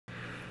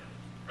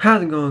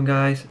How's it going,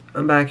 guys?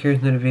 I'm back here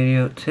with another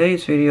video.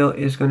 Today's video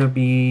is gonna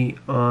be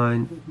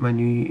on my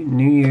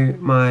new year.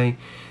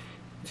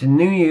 It's a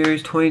New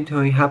Year's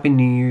 2020. Happy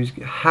New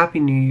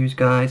Year's,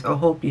 guys. I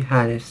hope you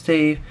had a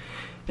safe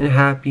and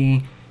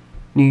happy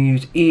New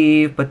Year's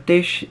Eve. But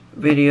this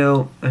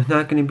video is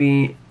not gonna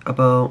be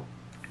about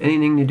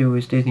anything to do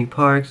with Disney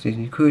parks,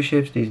 Disney cruise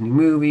ships, Disney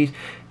movies,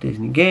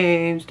 Disney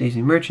games,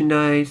 Disney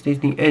merchandise,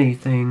 Disney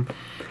anything.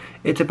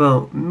 It's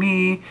about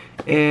me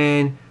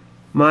and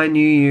my New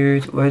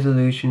Year's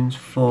resolutions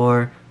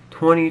for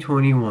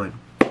 2021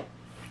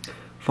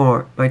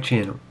 for my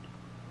channel.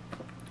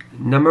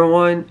 Number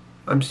one,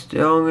 I'm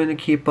still going to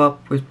keep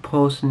up with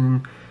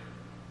posting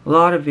a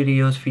lot of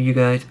videos for you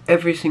guys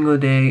every single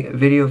day.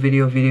 Video.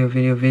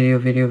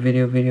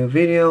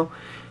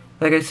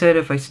 Like I said,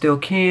 if I still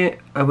can't,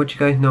 I let you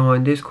guys know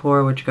on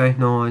Discord, let you guys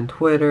know on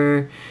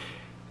Twitter,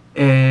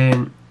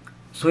 and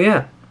so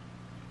yeah.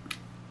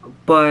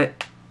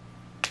 But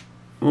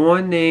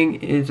one thing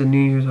is a New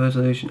Year's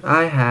resolution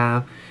I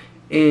have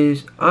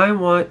is I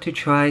want to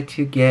try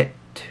to get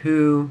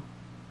to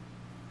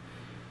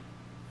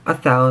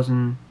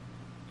 1,000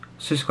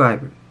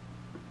 subscribers.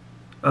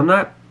 I'm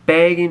not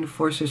begging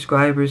for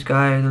subscribers,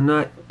 guys. I'm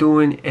not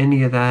doing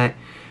any of that.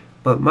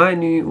 But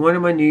one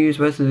of my New Year's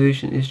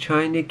resolutions is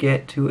trying to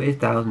get to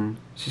 1,000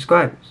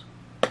 subscribers.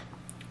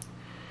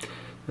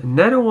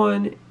 Another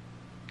one,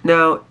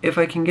 now if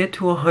I can get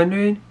to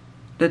 100,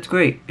 that's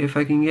great. If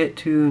I can get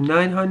to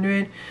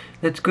 900,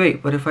 that's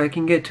great. But if I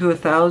can get to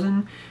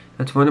 1,000,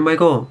 that's one of my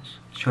goals.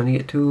 Trying to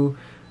get to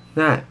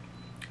that.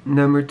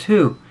 Number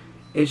two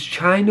is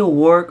trying to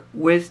work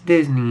with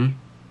Disney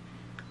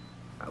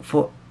as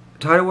an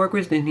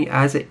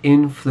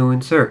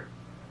influencer.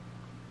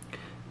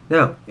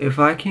 Now, if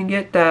I can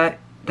get that,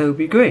 that would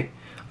be great.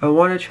 I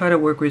want to try to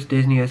work with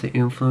Disney as an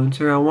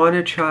influencer. I want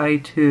to try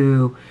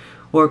to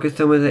work with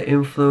some of the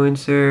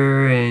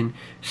influencer and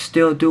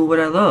still do what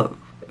I love,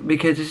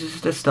 because this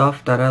is the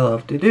stuff that I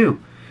love to do.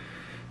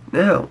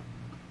 Now,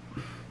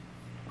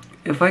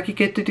 if I could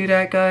get to do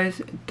that,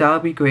 guys, that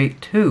would be great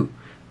too.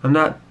 I'm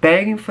not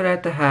begging for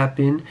that to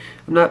happen.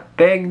 I'm not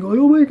begging, going,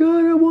 oh my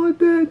god, I want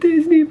that,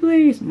 Disney,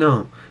 please.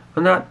 No,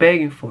 I'm not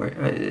begging for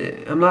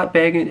it. I'm not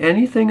begging.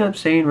 Anything I'm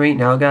saying right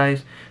now,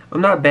 guys,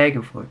 I'm not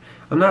begging for it.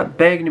 I'm not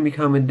begging to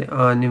become an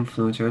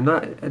influencer. I'm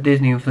not a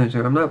Disney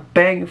influencer. I'm not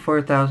begging for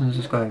 1,000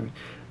 subscribers.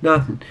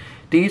 Nothing.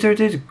 These are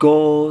just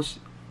goals.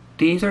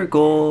 These are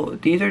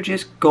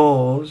just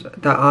goals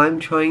that I'm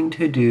trying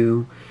to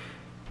do,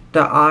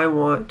 that I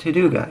want to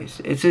do, guys.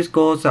 It's just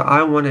goals that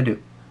I want to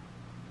do.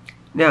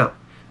 Now,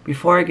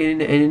 before I get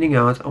into anything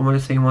else, I want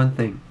to say one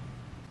thing.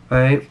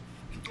 Alright?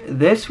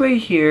 This right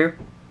here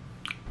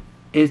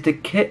is the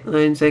kit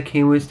lens that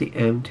came with the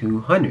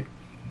M200.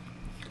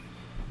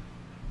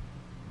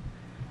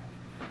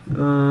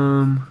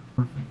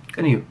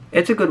 Anyway,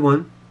 it's a good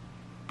one.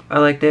 I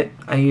liked it.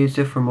 I used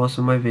it for most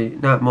of my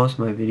not most of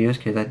my videos,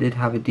 because I did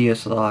have a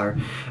DSLR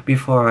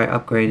before I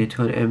upgraded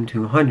to an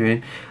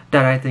M200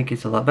 that I think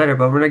is a lot better,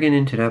 but we're not getting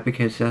into that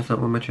because that's not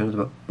what my channel is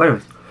about. But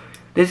anyways,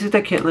 this is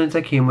the kit lens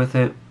that came with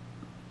it,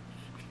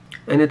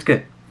 and it's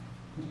good.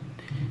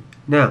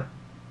 Now,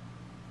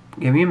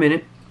 give me a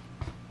minute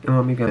and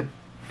we'll be good.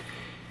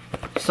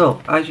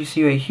 So, as you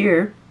see right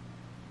here,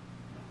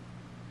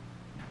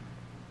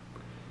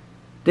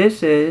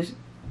 this is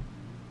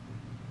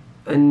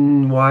a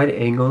wide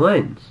angle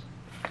lens.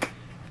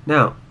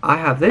 Now, I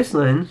have this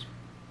lens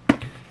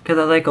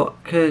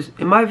because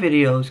in my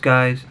videos,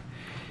 guys,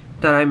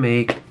 that I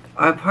make,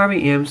 I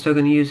probably am still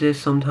going to use this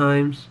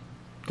sometimes.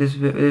 This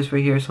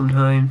right here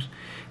sometimes.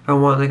 If I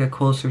want like a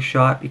closer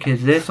shot,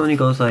 because this only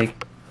goes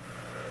like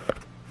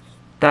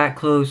that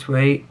close,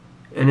 right?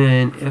 And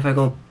then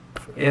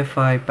if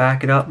I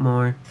back it up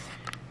more,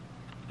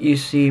 you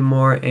see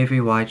more of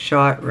a wide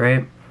shot,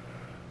 right?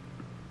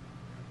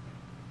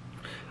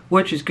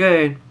 Which is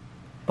good,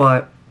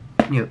 but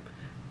you know,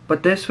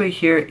 but this right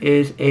here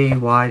is a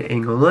wide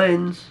angle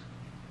lens.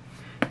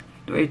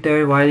 Right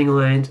there, wide angle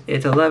lens.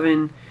 It's a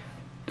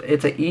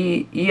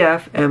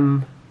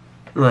EF-M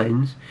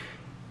lens.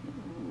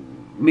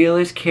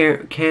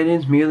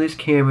 Canon's mirrorless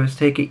cameras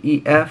take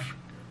an EF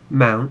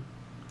mount.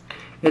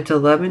 It's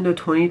 11 to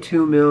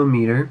 22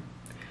 millimeter,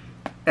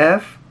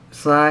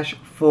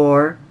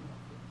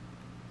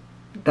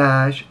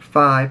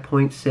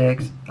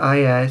 f/4-5.6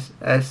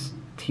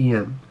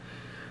 IS-STM.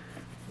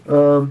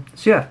 So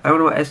yeah, I don't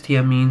know what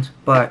STM means,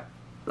 but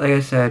like I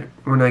said,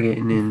 we're not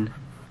getting into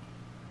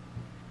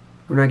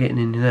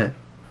that.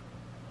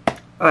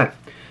 Alright,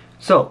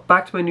 so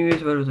back to my New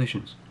Year's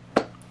resolutions.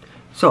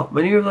 So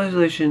my New Year's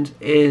resolutions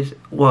is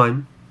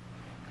 1,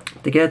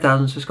 to get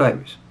 1,000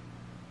 subscribers.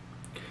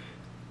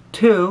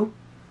 2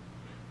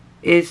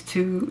 is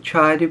to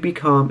try to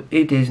become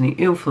a Disney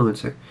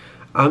influencer.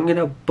 I'm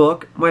gonna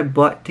book my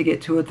butt to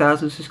get to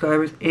 1,000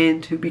 subscribers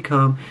and to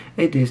become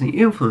a Disney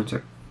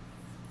influencer.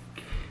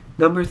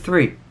 Number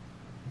 3,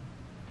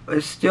 I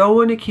still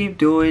want to keep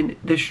doing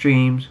the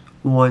streams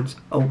once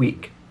a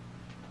week.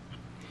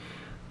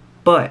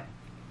 But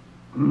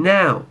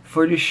now,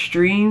 for the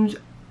streams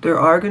there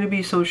are going to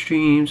be some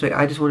streams like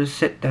I just want to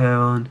sit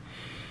down,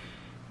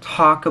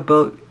 talk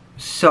about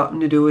something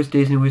to do with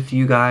Disney with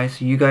you guys,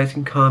 so you guys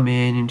can come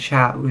in and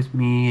chat with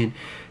me and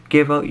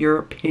give out your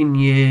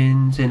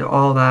opinions and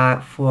all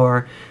that.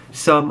 For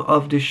some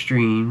of the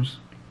streams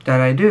that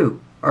I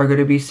do are going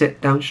to be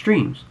sit down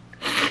streams.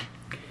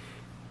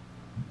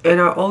 And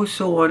I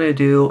also want to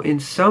do in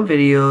some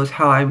videos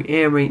how I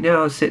am right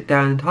now, sit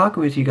down and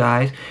talking with you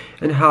guys,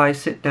 and how I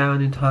sit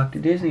down and talk to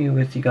Disney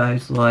with you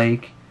guys,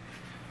 like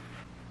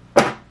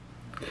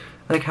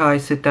how I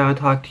sit down and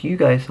talk to you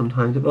guys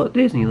sometimes about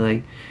Disney,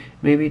 like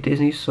maybe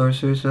Disney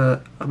Sorcerer's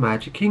a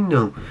Magic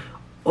Kingdom,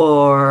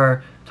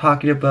 or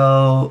talking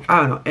about,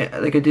 I don't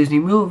know, like a Disney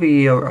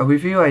movie or a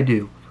review I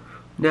do.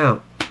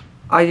 Now,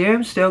 I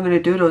am still going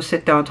to do those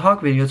sit down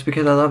talk videos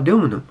because I love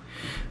doing them.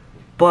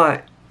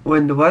 But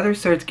when the weather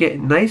starts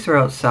getting nicer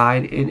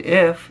outside, and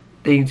if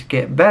things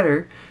get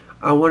better,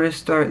 I want to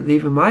start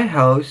leaving my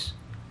house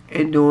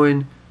and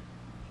doing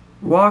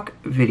walk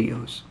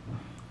videos.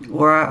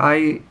 Or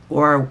I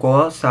go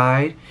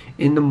outside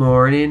in the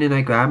morning and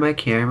I grab my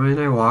camera and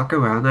I walk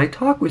around and I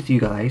talk with you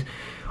guys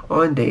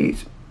on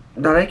days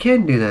that I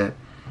can do that.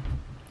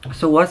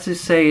 So let's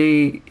just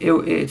say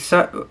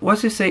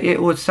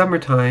it was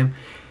summertime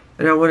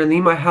and I want to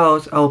leave my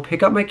house. I'll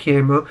pick up my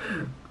camera,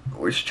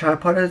 which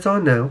tripod it's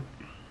on now,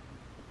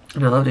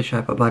 and I love the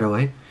tripod, by the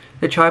way.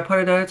 The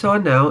tripod that it's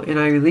on now, and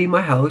I leave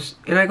my house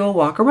and I go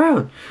walk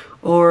around.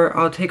 Or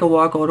I'll take a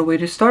walk all the way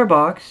to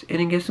Starbucks and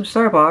then get some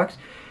Starbucks,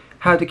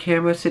 have the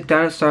camera sit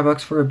down at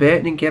Starbucks for a bit,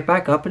 and then get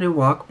back up and then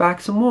walk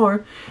back some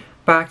more,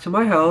 back to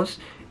my house,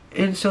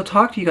 and still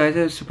talk to you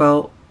guys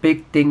about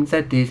big things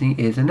that Disney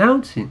is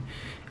announcing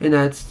and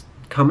that's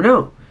coming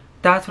out.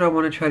 That's what I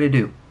want to try to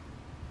do.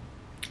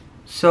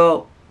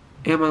 So,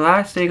 and my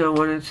last thing I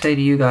want to say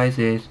to you guys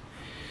is,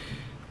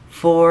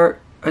 for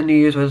a New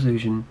Year's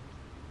resolution,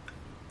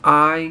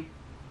 I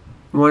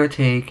want to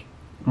take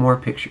more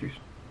pictures.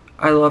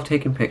 I love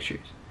taking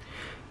pictures.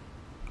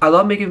 I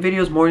love making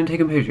videos more than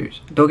taking pictures.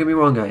 Don't get me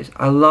wrong, guys.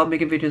 I love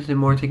making videos and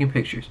more than taking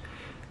pictures.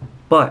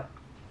 But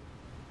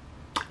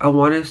I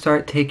want to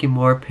start taking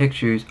more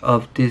pictures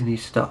of Disney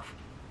stuff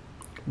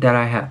that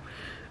I have.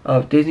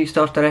 Of Disney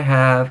stuff that I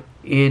have,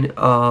 and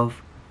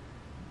of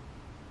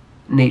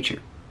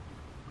nature.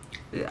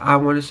 I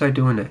want to start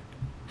doing that.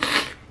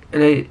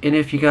 And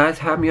if you guys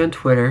have me on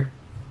Twitter,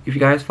 if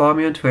you guys follow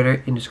me on Twitter,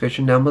 in the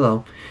description down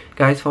below,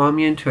 guys follow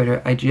me on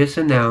Twitter. I just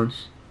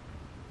announced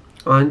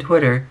on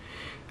Twitter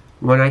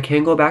when I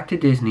can go back to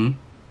Disney.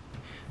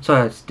 So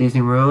that's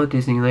Disney World,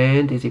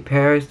 Disneyland, Disney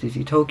Paris,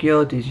 Disney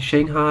Tokyo, Disney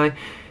Shanghai,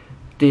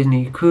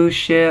 Disney cruise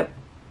ship,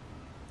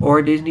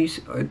 or Disney,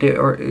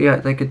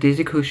 like a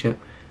Disney cruise ship.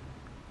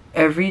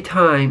 Every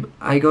time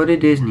I go to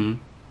Disney,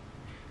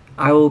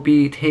 I will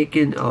be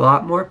taking a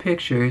lot more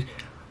pictures,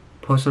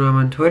 posting them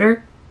on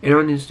Twitter and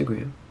on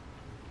Instagram.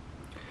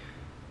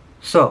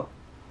 So,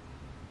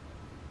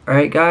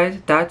 alright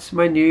guys, that's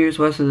my New Year's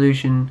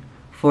resolution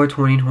for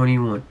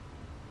 2021.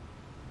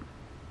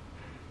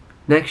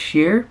 Next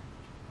year,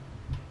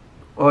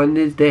 on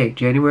this day,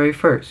 January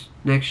 1st,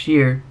 next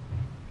year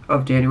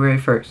of January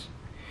 1st,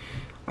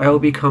 I will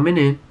be coming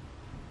in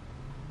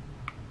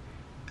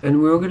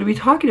and we're going to be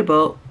talking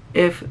about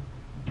if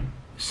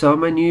some of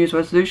my New Year's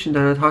resolutions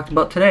that I talked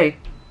about today,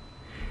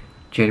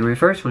 January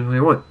 1st,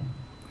 2021,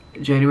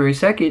 January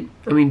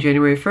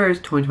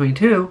 1st,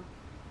 2022,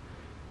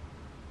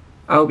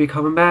 I will be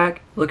coming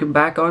back, looking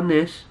back on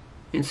this,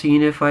 and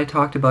seeing if I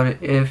talked about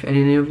it, if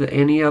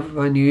any of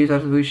my New Year's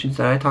resolutions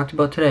that I talked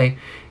about today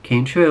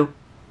came true.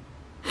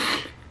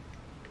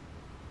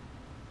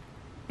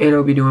 And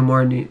I'll be doing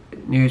more New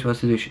Year's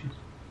resolutions.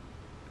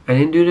 I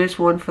didn't do this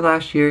one for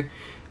last year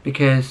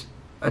because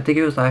I think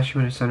it was last year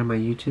when I started my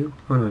YouTube.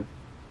 Hold on.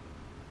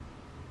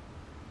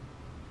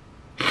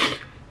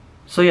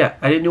 So yeah,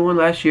 I didn't do one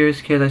last year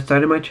because I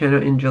started my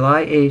channel in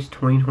July 8th,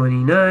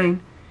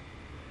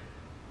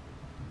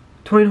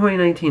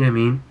 2019, I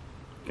mean,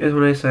 is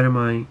when I started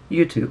my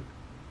YouTube.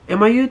 And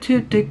my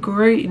YouTube did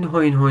great in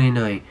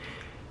 2029.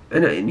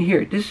 And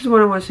here, this is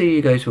what I want to say to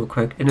you guys real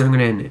quick, and then I'm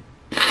going to end it.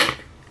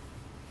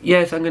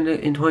 Yes, I'm going to,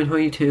 in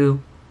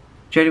 2022,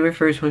 January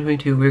 1st,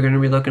 2022, we're going to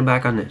be looking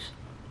back on this.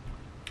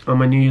 On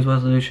my New Year's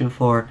resolution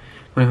for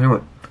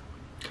 2021.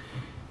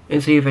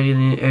 And see if any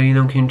of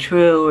them came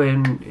true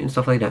and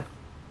stuff like that.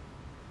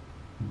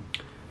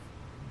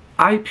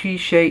 I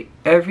appreciate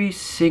every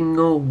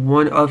single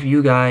one of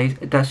you guys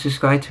that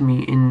subscribed to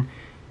me in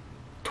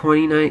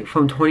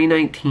from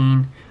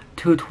 2019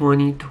 to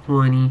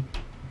 2020,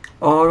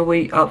 all the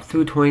way up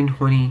through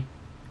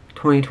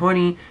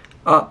 2020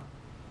 up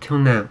till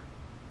now.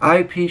 I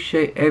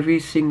appreciate every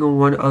single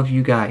one of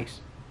you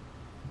guys.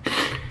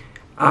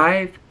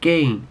 I've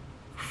gained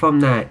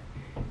from that.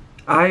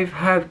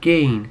 I've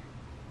gained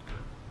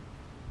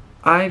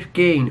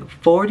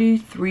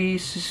 43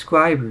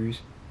 subscribers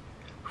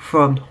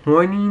from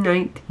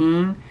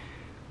 2019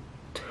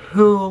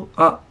 to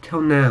up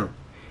till now,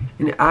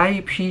 and I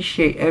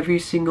appreciate every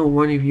single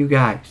one of you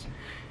guys.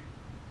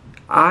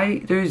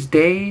 There's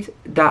days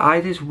that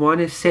I just want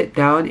to sit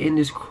down and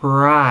just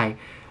cry.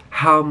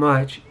 how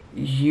much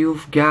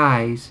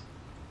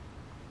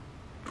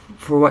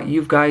for what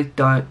you guys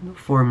done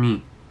for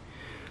me.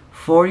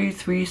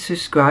 43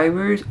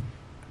 subscribers.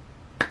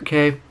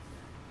 Okay,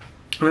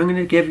 I'm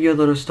gonna give you a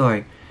little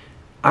story.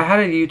 I had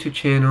a YouTube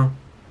channel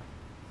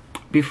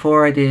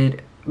before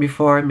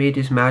I made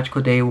this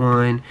Magical Day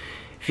one.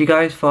 If you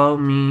guys follow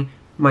me,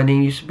 my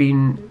name used to be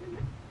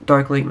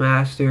Dark Link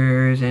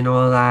Masters and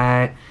all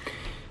that.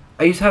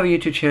 I used to have a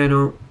YouTube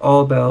channel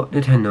all about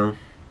Nintendo,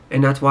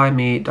 and that's why I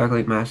made Dark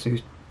Link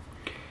Masters.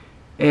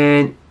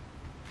 And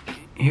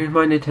here's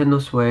my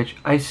Nintendo Switch.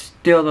 I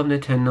still love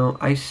Nintendo.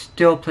 I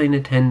still play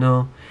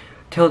Nintendo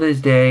till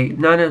this day.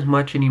 Not as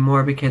much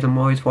anymore because I'm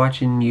always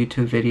watching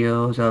YouTube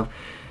videos of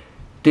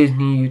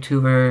Disney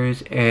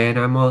YouTubers, and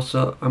I'm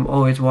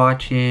always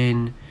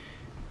watching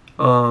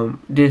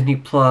Disney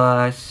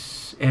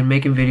Plus and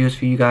making videos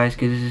for you guys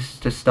because this is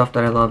the stuff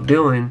that I love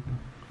doing,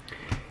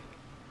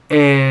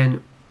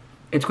 and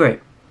it's great.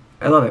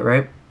 I love it,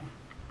 right?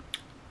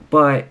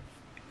 But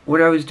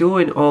when I was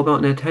doing all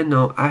about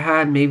Nintendo, I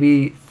had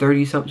maybe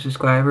 30 something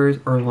subscribers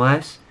or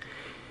less,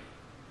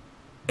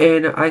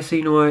 and I said,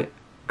 you know what,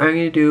 I'm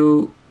gonna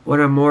do what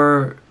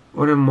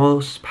I'm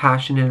most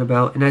passionate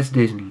about, and that's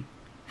Disney.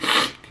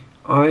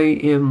 I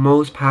am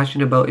most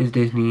passionate about is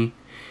Disney,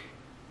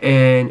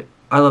 and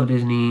I love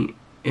Disney,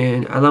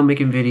 and I love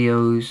making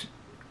videos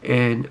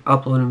and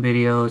uploading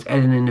videos,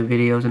 editing the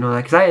videos and all that,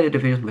 because I edit the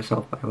videos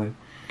myself, by the way.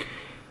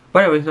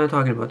 But anyways, not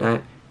talking about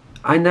that.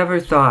 I never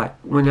thought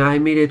when I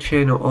made a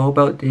channel all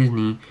about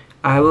Disney,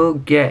 I will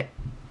get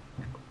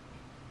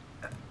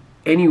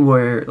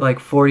anywhere like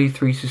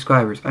 43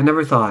 subscribers. I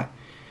never thought.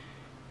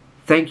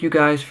 Thank you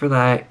guys for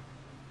that.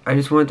 I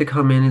just wanted to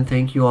come in and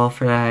thank you all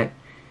for that.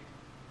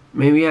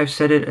 Maybe I've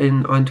said it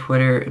on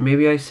Twitter.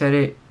 Maybe I said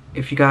it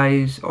if you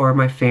guys are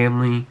my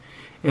family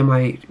and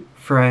my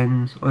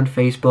friends on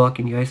Facebook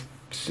and you guys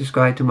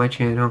subscribe to my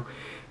channel.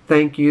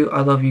 Thank you.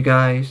 I love you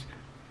guys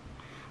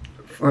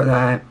for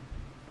that.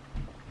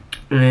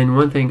 And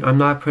one thing, I'm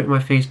not putting my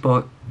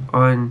Facebook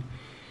in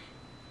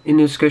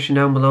the description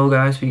down below,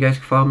 guys, so you guys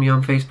can follow me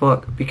on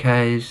Facebook,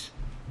 because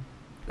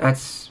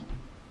that's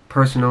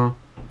personal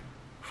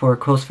for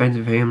close friends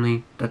and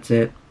family. That's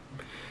it.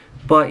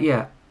 But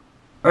yeah.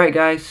 Alright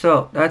guys,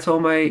 so that's all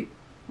my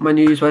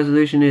New Year's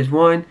resolution is.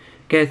 1,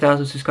 get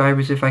 1,000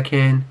 subscribers if I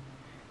can.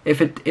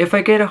 If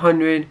I get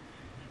 100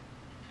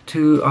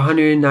 to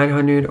 100,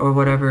 900 or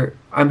whatever,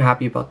 I'm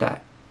happy about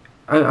that.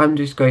 I'm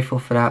just grateful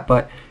for that.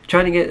 But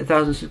trying to get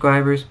 1,000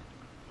 subscribers,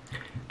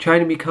 trying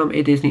to become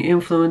a Disney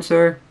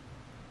influencer,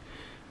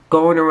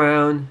 going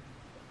around,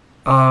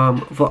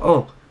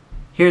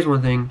 here's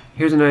one thing.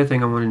 Here's another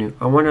thing I want to do.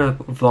 I want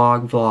to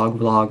vlog.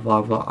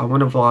 I want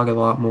to vlog a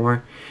lot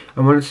more.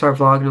 I want to start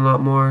vlogging a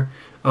lot more.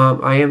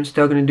 I am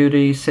still going to do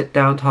these sit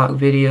down talk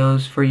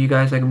videos for you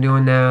guys like I'm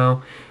doing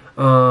now.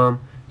 So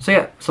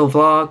yeah, so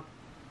vlog.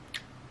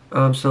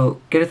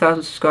 So get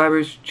 1,000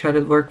 subscribers. Try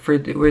to work for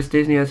Where's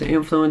Disney as an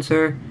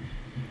influencer.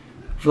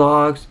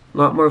 Vlogs, a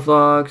lot more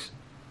vlogs,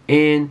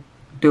 and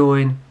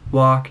doing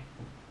walk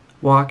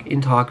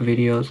and talk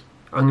videos.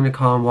 I'm going to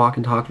call them walk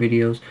and talk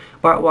videos.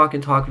 But walk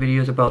and talk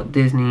videos about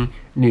Disney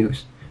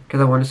news, because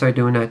I want to start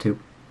doing that too.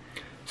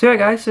 So yeah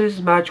guys, so this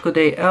is Magical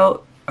Day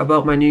out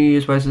about my New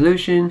Year's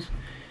resolutions.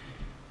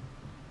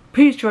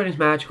 Please join this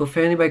magical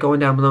family by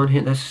going down below and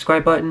hitting that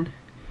subscribe button.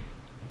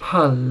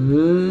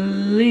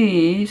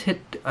 Please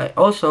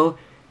also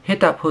hit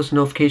that post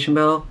notification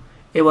bell.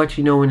 It lets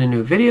you know when a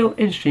new video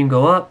and stream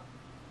go up.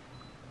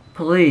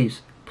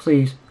 Please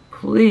hit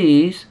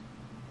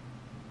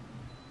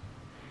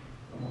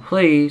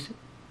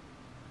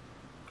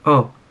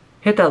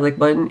that like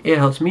button. It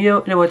helps me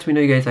out and it lets me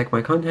know you guys like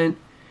my content.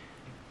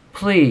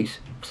 Please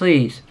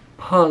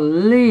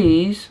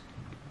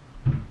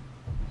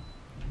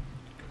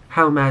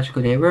have a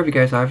magical day wherever you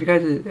guys are. If you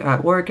guys are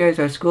at work, guys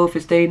at school, if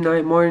it's day,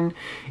 night, morning,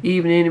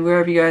 evening,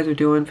 wherever you guys are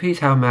doing, please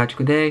have a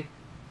magical day.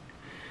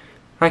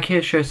 I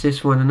can't stress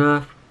this one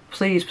enough.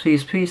 Please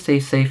stay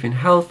safe and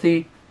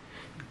healthy.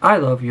 I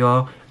love you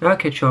all, and I'll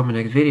catch you on my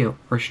next video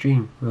or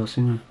stream real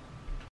soon.